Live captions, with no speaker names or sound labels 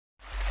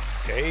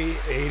Day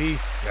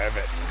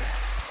 87.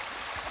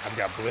 I've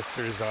got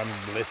blisters on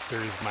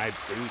blisters. My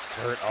boots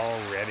hurt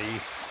already.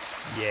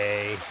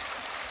 Yay.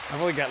 I've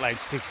only got like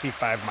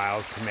 65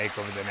 miles to make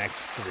over the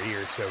next 3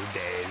 or so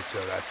days, so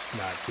that's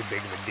not too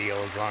big of a deal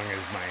as long as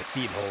my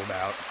feet hold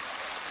out.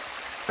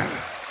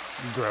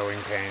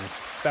 Growing pains.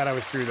 Thought I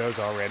was through those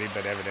already,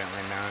 but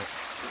evidently not.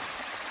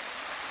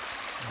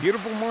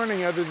 Beautiful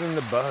morning other than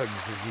the bugs.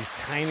 There's these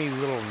tiny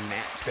little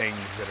gnat things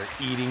that are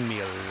eating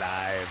me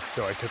alive.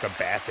 So I took a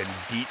bath in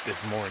DEET this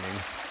morning.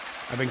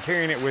 I've been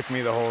carrying it with me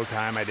the whole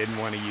time. I didn't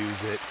want to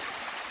use it.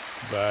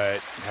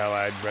 But hell,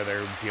 I'd rather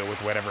deal with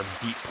whatever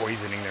DEET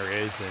poisoning there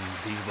is than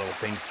these little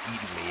things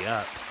eating me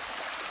up.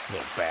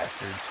 Little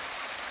bastards.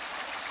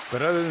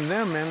 But other than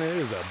them, man, it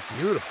is a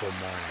beautiful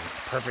morning.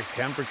 Perfect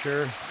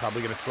temperature.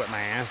 Probably going to sweat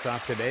my ass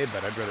off today,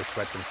 but I'd rather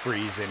sweat than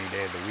freeze any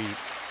day of the week.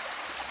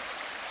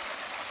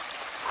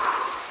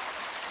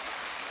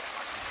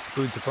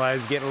 Food supply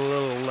is getting a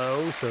little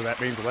low, so that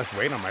means less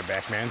weight on my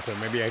back, man. So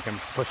maybe I can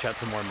push out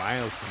some more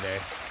miles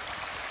today.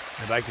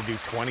 I'd like to do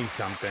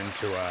 20-something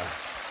to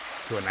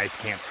a nice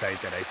campsite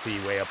that I see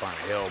way up on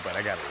a hill, but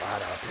I got a lot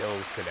of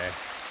uphills today.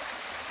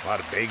 A lot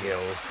of big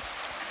hills.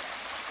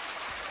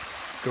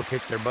 Go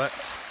kick their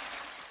butts.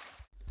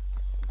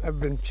 I've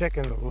been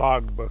checking the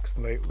log books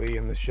lately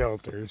in the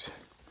shelters.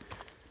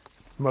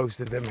 Most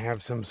of them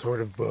have some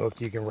sort of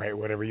book. You can write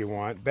whatever you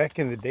want. Back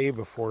in the day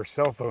before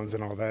cell phones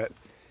and all that,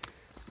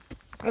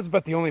 that's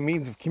about the only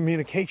means of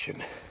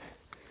communication.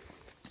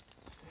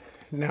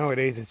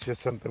 Nowadays, it's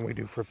just something we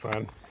do for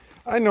fun.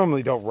 I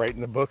normally don't write in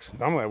the books.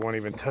 Normally, I won't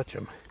even touch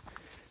them.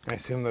 I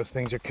assume those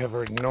things are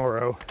covered in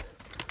Noro.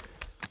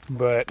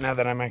 But now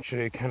that I'm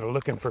actually kind of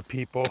looking for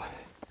people,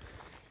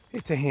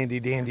 it's a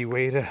handy-dandy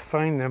way to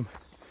find them.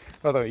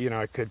 Although, you know,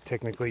 I could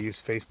technically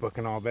use Facebook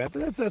and all that,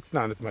 but that's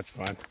not as much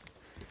fun.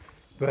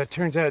 But it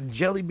turns out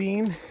Jelly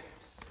Bean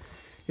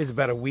is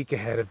about a week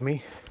ahead of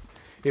me.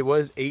 It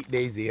was 8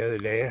 days the other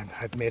day.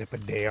 I've made up a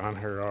day on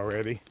her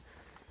already.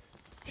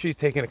 She's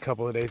taking a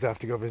couple of days off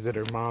to go visit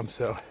her mom,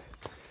 so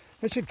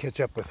I should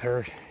catch up with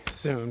her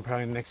soon,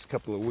 probably in the next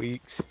couple of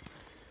weeks.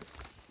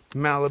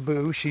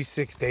 Malibu, she's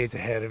 6 days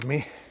ahead of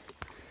me,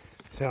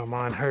 so I'm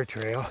on her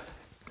trail.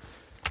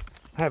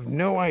 I have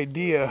no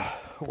idea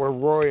where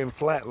Roy and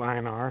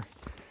Flatline are.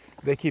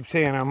 They keep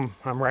saying I'm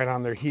right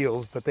on their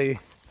heels, but I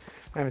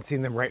haven't seen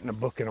them writing a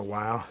book in a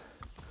while.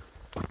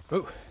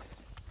 Ooh.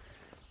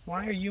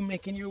 Why are you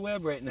making your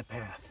web right in the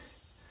path?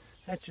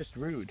 That's just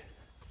rude.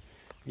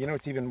 You know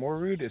what's even more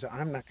rude is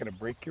I'm not going to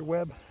break your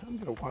web. I'm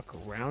going to walk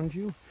around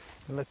you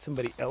and let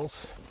somebody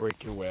else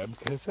break your web,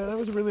 because that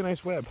was a really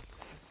nice web.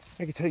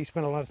 I can tell you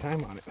spent a lot of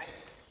time on it.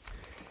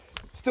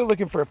 Still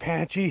looking for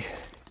Apache.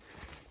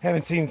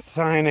 Haven't seen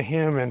sign of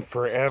him in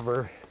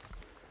forever.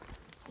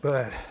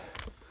 But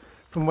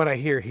from what I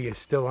hear, he is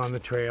still on the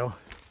trail.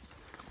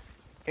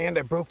 And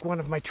I broke one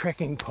of my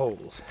trekking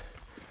poles.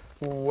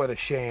 What a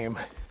shame.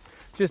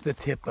 Just the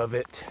tip of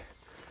it.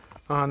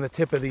 On the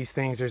tip of these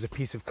things there's a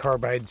piece of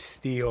carbide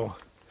steel.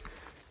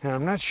 And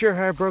I'm not sure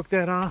how I broke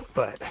that off,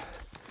 but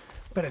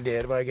I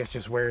did. Well, I guess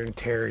just wear and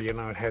tear, you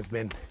know, it has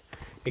been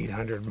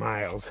 800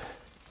 miles.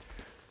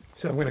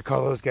 So I'm going to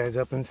call those guys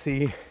up and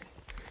see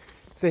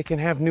if they can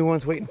have new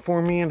ones waiting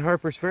for me in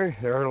Harper's Ferry.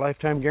 There are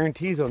lifetime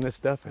guarantees on this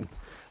stuff, and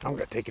I'm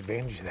going to take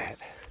advantage of that.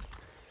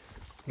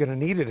 I'm going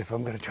to need it if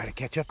I'm going to try to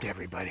catch up to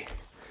everybody.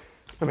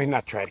 I mean,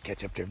 not try to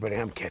catch up to everybody,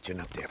 I'm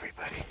catching up to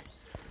everybody.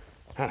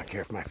 I don't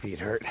care if my feet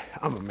hurt.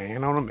 I'm a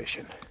man on a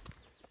mission.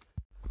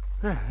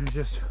 There's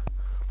just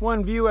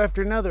one view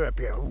after another up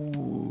here.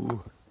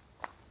 Ooh.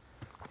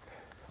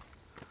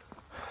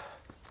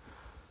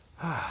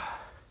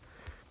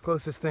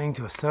 Closest thing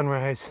to a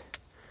sunrise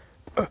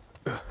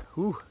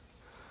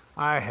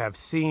I have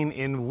seen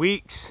in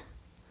weeks.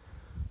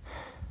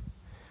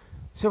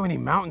 So many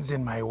mountains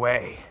in my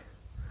way.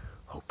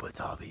 Who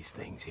puts all these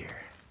things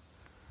here?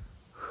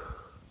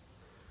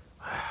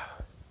 Wow.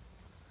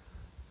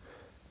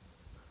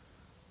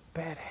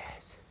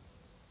 Badass.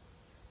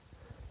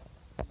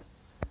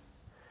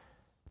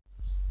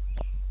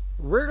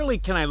 Rarely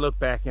can I look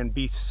back and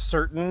be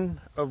certain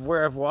of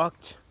where I've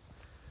walked,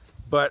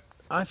 but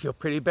I feel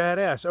pretty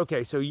badass.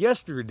 Okay, so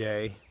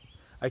yesterday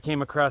I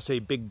came across a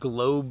big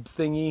globe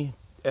thingy,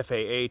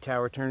 FAA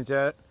tower turns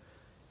out.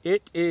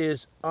 It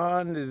is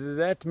on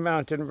that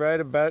mountain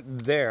right about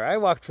there. I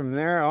walked from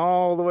there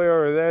all the way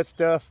over that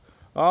stuff,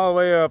 all the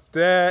way up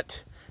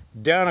that,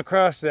 down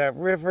across that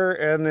river,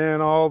 and then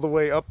all the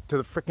way up to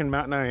the frickin'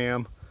 mountain I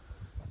am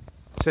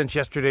since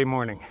yesterday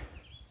morning.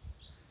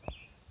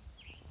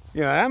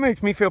 You know, that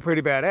makes me feel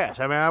pretty badass.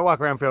 I mean, I walk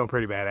around feeling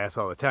pretty badass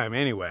all the time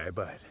anyway,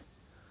 but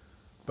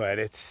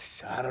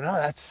it's, I don't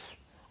know,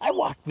 I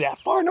walked that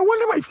far. No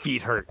wonder my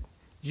feet hurt.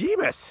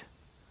 Jeebus.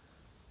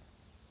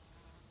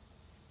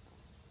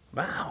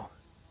 Wow.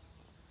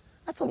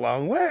 That's a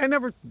long way. I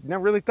never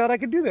really thought I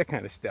could do that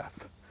kind of stuff.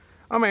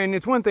 I mean,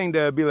 it's one thing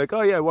to be like,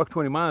 oh yeah, I walked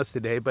 20 miles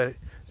today, but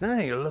it's another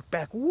thing to look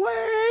back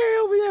way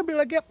over there and be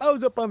like, yep, I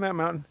was up on that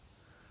mountain.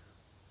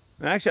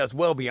 And actually, I was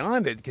well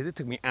beyond it because it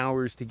took me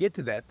hours to get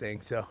to that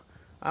thing. So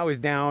I was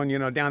down, you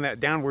know, down that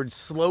downward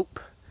slope,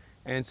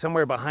 and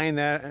somewhere behind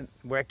that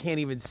where I can't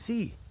even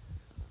see.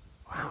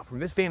 Wow, from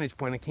this vantage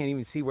point, I can't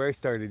even see where I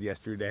started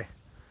yesterday.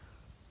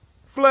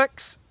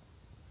 Flex!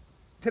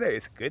 Today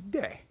is a good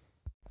day.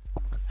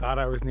 I thought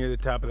I was near the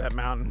top of that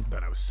mountain,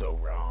 but I was so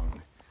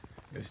wrong.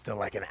 It was still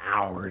like an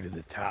hour to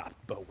the top,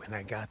 but when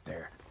I got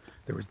there,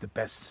 there was the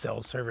best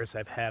cell service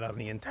I've had on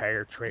the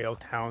entire trail,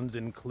 towns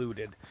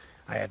included.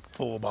 I had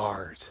full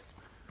bars.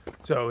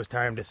 So it was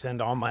time to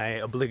send all my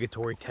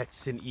obligatory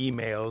texts and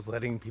emails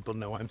letting people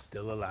know I'm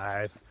still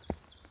alive.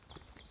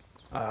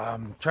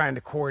 Trying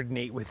to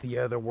coordinate with the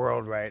other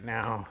world right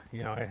now.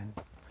 You know, I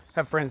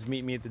have friends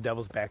meet me at the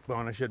Devil's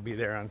Backbone. I should be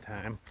there on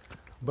time.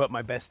 But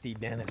my bestie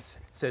Dennis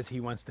says he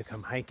wants to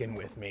come hiking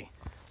with me.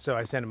 So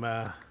I sent him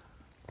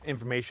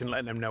information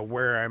letting him know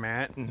where I'm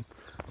at and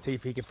see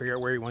if he can figure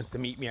out where he wants to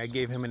meet me. I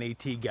gave him an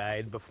AT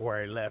guide before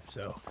I left,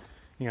 so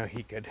you know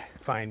he could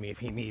find me if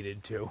he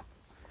needed to.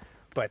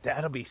 But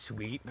that'll be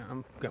sweet.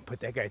 I'm gonna put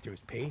that guy through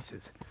his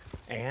paces.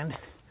 And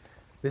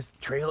this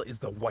trail is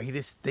the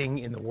whitest thing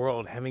in the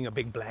world. Having a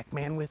big black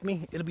man with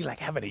me, it'll be like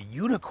having a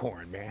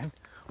unicorn, man.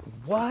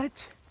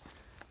 What?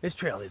 This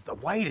trail is the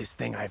whitest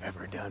thing I've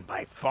ever done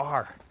by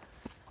far.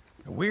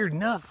 Weird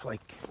enough,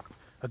 like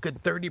a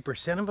good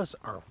 30% of us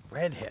are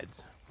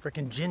redheads.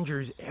 Freaking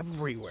gingers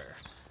everywhere.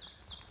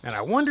 And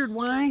I wondered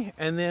why,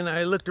 and then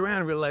I looked around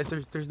and realized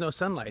there's no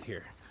sunlight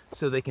here.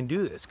 So they can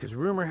do this, because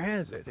rumor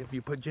has it, if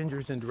you put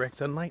gingers in direct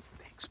sunlight,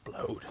 they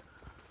explode.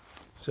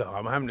 So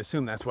I'm having to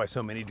assume that's why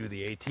so many do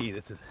the AT.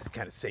 This is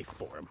kind of safe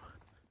for them.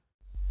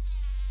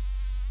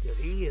 Dude,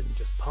 he isn't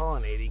just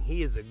pollinating,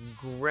 he is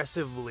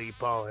aggressively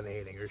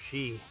pollinating, or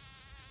she.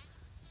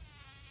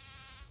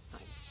 My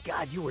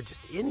God, you were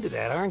just into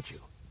that, aren't you?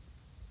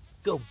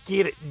 Go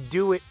get it,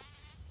 do it,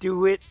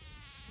 do it.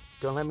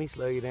 Don't let me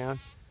slow you down.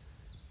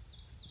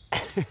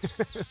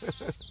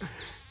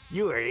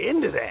 You are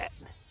into that.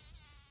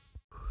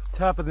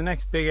 Top of the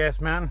next big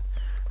ass mountain,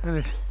 and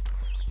there's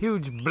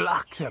huge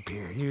blocks up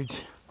here,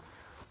 huge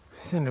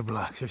cinder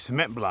blocks or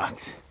cement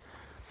blocks.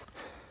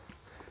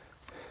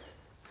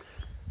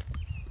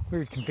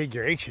 Weird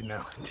configuration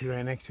though. 2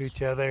 right next to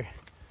each other,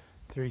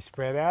 3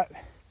 spread out.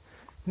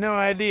 No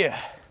idea,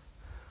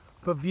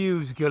 but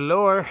views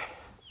galore.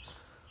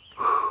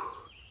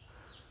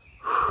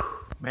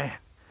 Man,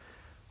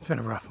 it's been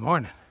a rough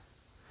morning.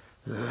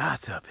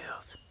 Lots of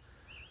uphills.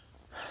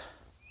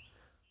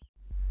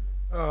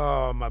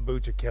 Oh, my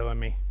boots are killing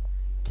me.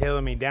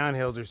 Killing me.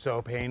 Downhills are so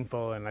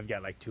painful, and I've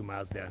got like 2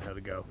 miles downhill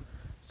to go.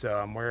 So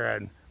I'm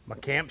wearing my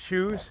camp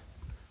shoes,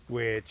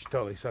 which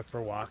totally suck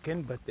for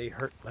walking, but they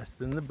hurt less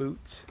than the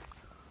boots.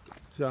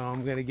 So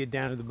I'm gonna get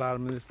down to the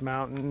bottom of this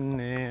mountain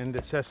and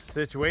assess the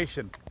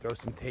situation. Throw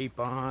some tape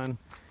on,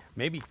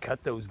 maybe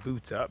cut those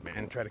boots up,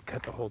 man. Try to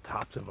cut the whole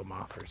tops of them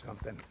off or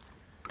something.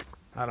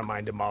 I don't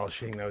mind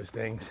demolishing those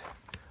things.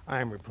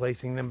 I am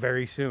replacing them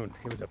very soon.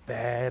 It was a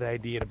bad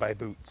idea to buy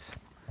boots.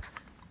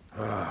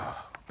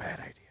 Oh, bad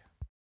idea.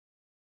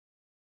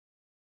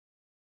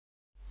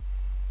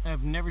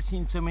 I've never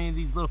seen so many of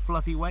these little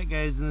fluffy white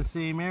guys in the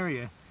same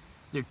area.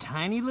 They're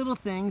tiny little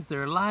things.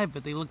 They're alive,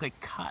 but they look like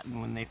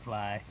cotton when they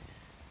fly.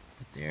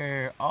 But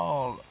they're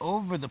all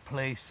over the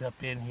place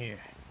up in here.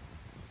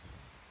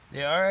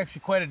 They are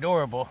actually quite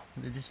adorable.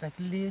 They're just like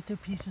little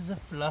pieces of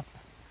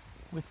fluff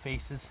with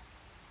faces.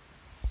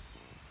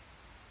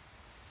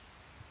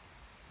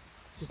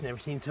 Just never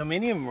seen so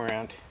many of them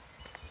around.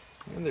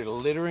 And they're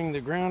littering the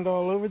ground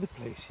all over the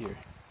place here.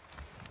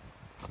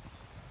 I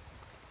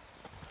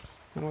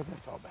don't know what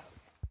that's all about.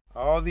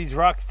 All these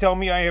rocks tell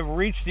me I have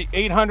reached the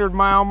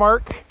 800-mile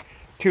mark.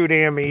 Too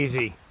damn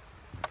easy.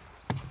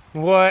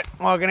 What?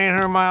 Walking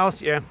 800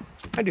 miles? Yeah,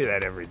 I do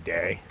that every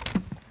day.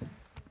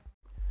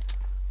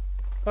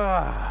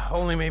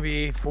 Only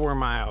maybe 4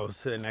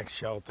 miles to the next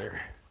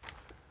shelter.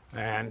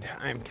 And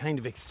I'm kind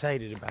of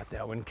excited about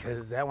that one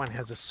because that one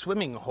has a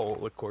swimming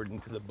hole according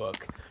to the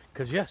book.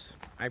 Because yes,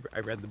 I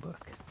read the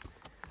book.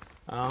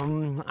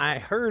 I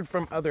heard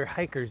from other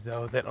hikers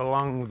though that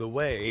along the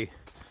way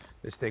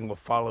this thing will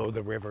follow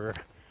the river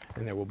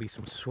and there will be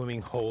some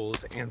swimming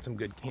holes and some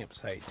good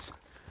campsites.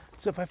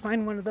 So if I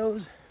find one of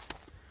those,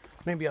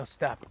 maybe I'll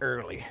stop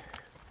early.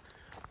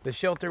 The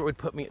shelter would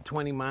put me at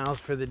 20 miles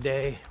for the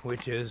day,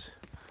 which is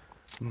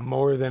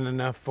more than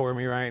enough for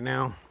me right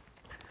now.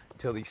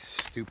 Until these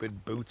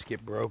stupid boots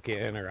get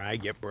broken or I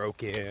get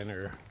broken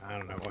or I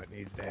don't know what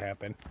needs to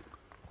happen.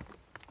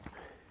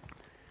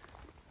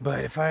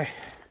 But if I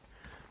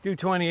do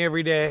 20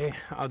 every day,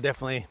 I'll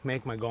definitely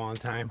make my goal on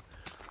time.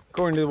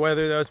 According to the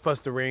weather, though, it's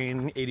supposed to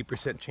rain.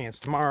 80% chance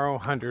tomorrow,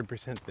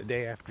 100% the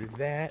day after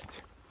that.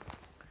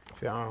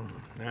 So, I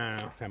don't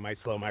know, that might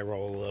slow my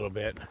roll a little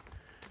bit.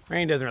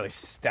 Rain doesn't really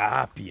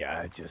stop you,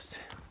 it just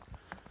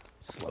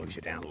slows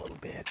you down a little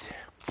bit.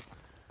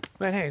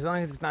 But hey, as long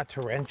as it's not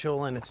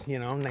torrential and it's, you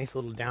know, nice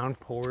little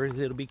downpours,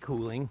 it'll be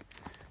cooling.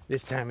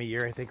 This time of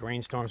year, I think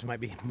rainstorms might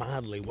be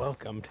mildly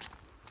welcomed.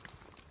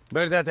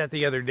 But I thought that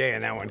the other day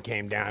and that one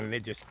came down and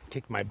it just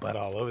kicked my butt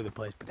all over the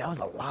place. But that was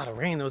a lot of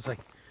rain. That was like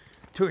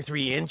 2 or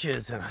 3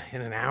 inches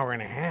in an hour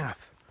and a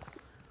half.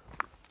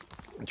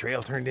 The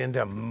trail turned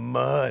into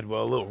mud,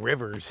 well, little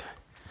rivers.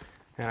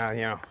 You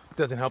know, it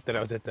doesn't help that I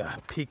was at the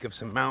peak of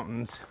some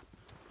mountains.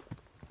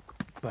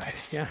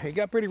 But yeah, it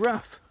got pretty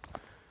rough.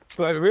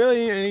 But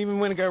really, even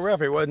when it got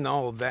rough, it wasn't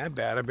all that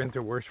bad. I've been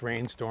through worse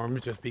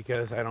rainstorms just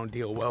because I don't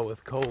deal well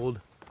with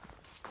cold.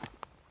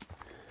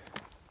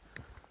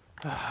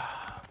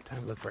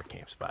 Time to look for a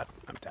camp spot.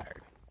 I'm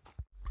tired.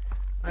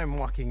 I'm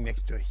walking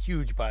next to a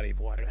huge body of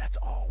water. That's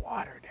all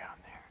water down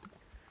there.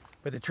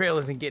 But the trail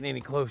isn't getting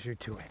any closer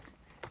to it.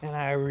 And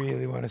I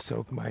really want to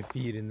soak my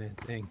feet in that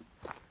thing.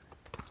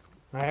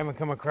 I haven't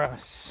come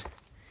across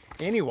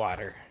any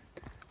water.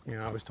 You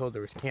know, I was told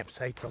there was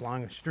campsites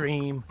along a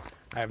stream.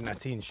 I have not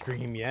seen a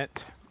stream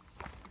yet.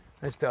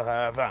 I still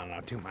have, I don't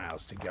know, 2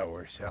 miles to go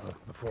or so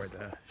before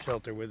the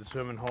shelter with the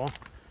swimming hole.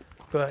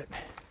 But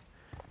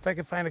if I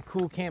could find a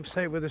cool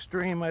campsite with a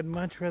stream, I'd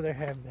much rather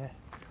have that.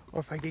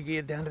 Or if I could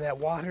get down to that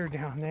water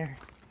down there.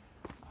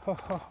 Ho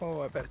ho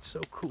ho, I bet it's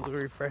so cool and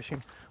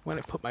refreshing. When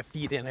I put my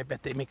feet in, I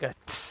bet they make a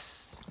tss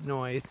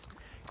noise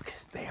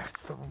because they are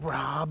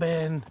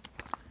throbbing.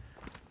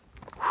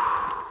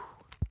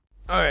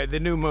 Alright, the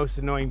new most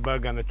annoying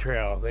bug on the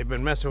trail. They've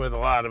been messing with a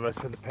lot of us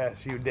for the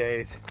past few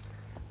days.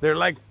 They're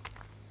like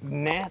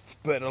gnats,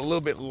 but a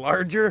little bit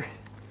larger,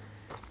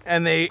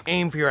 and they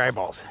aim for your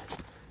eyeballs.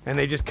 And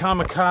they just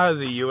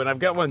kamikaze you, and I've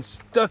got one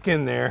stuck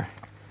in there.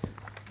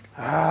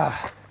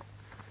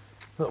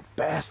 Little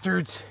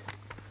bastards.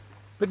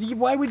 But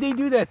why would they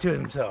do that to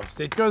themselves?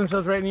 They throw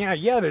themselves right in the eye.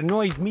 Yeah, it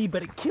annoys me,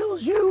 but it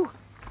kills you.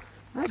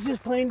 That's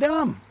just plain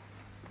dumb.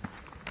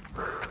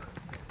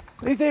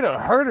 At least they don't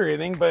hurt or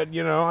anything, but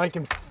you know, I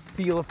can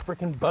feel a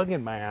freaking bug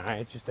in my eye.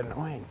 It's just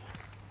annoying.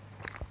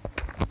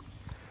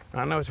 I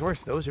don't know what's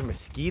worse. Those are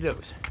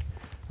mosquitoes.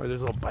 Or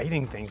those little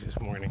biting things this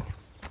morning.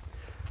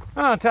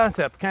 Oh, toss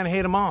up. Kind of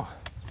hate them all.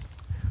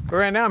 But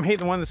right now I'm hating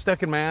the one that's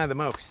stuck in my eye the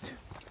most.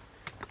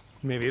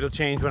 Maybe it'll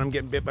change when I'm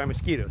getting bit by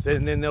mosquitoes.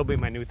 And then they'll be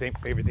my new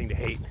favorite thing to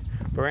hate.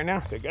 But right now,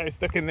 the guy's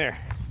stuck in there.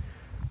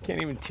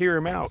 Can't even tear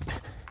him out.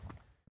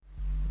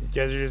 These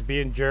guys are just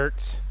being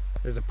jerks.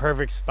 There's a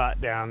perfect spot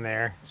down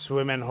there.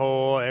 Swimming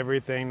hole,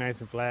 everything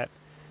nice and flat.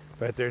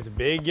 But there's a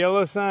big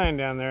yellow sign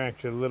down there.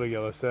 Actually, a little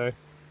yellow sign.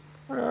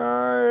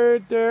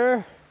 Right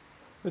there.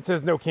 It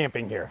says no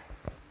camping here.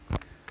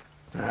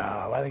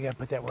 Oh, why they gotta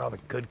put that where all the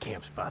good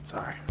camp spots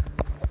are?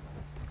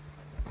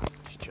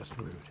 It's just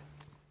rude.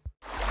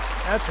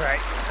 That's right.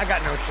 I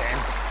got no shame.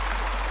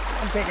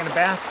 I'm taking a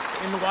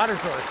bath in the water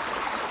source.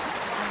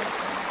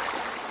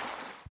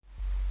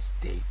 It's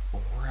day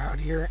 4 out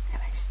here,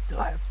 and I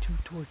still have 2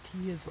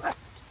 tortillas left.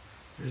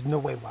 There's no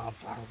way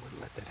Wildflower would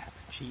let that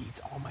happen. She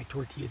eats all my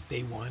tortillas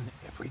day 1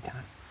 every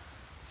time.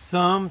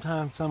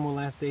 Sometimes some will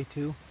last day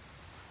 2,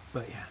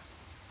 but yeah,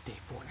 day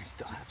 4 and I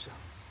still have some.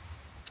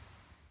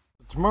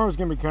 Tomorrow's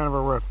gonna be kind of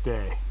a rough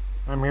day.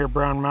 I'm here at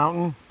Brown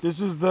Mountain. This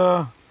is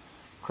the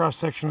cross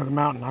section of the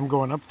mountain. I'm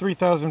going up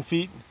 3,000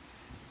 feet,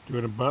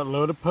 doing a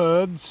buttload of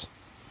puds,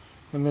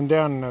 and then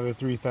down another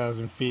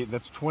 3,000 feet.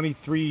 That's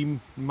 23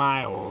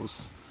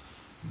 miles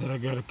that I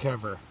gotta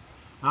cover.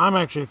 I'm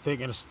actually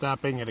thinking of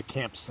stopping at a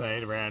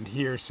campsite around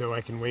here so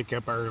I can wake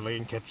up early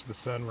and catch the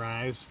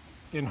sunrise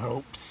in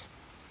hopes.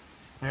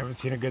 I haven't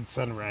seen a good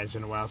sunrise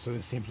in a while, so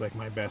this seems like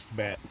my best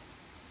bet.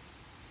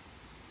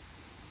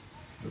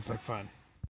 Looks like fun.